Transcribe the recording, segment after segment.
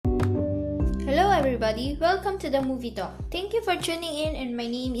everybody, welcome to the Movie Talk. Thank you for tuning in, and my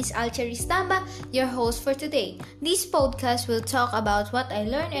name is Alcha Ristamba, your host for today. This podcast will talk about what I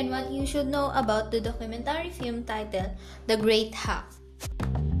learned and what you should know about the documentary film titled The Great Hack.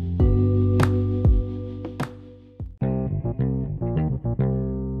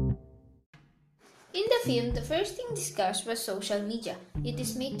 In the film, the first thing discussed was social media. It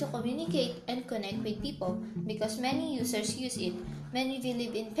is made to communicate and connect with people because many users use it. Many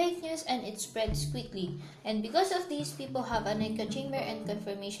believe in fake news and it spreads quickly. And because of this, people have an echo chamber and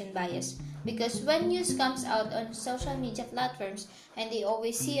confirmation bias. Because when news comes out on social media platforms and they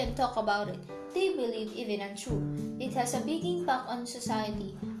always see and talk about it, they believe even untrue. It has a big impact on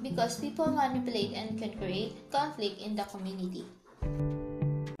society because people manipulate and can create conflict in the community.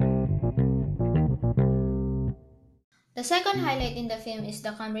 The second highlight in the film is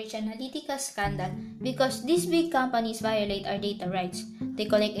the Cambridge Analytica scandal because these big companies violate our data rights. They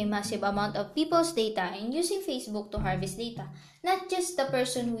collect a massive amount of people's data and using Facebook to harvest data. Not just the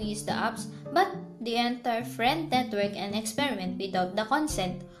person who used the apps, but the entire friend network and experiment without the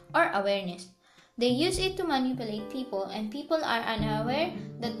consent or awareness. They use it to manipulate people and people are unaware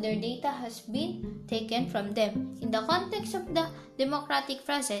that their data has been taken from them. In the context of the democratic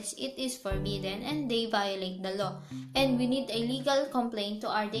process, it is forbidden and they violate the law. And we need a legal complaint to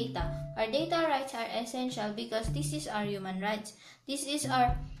our data. Our data rights are essential because this is our human rights. This is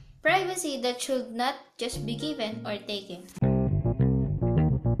our privacy that should not just be given or taken.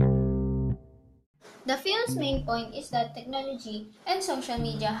 The film's main point is that technology and social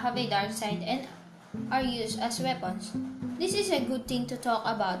media have a dark side and are used as weapons. This is a good thing to talk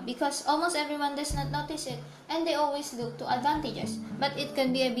about because almost everyone does not notice it and they always look to advantages. But it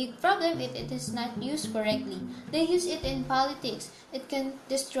can be a big problem if it is not used correctly. They use it in politics. It can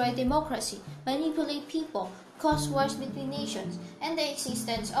destroy democracy, manipulate people, cause wars between nations, and the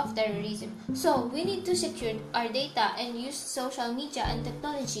existence of terrorism. So we need to secure our data and use social media and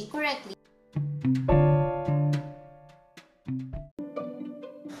technology correctly.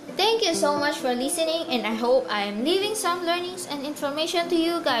 Thank you so much for listening, and I hope I am leaving some learnings and information to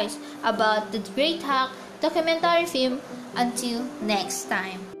you guys about the Great Hack documentary film. Until next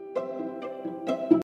time.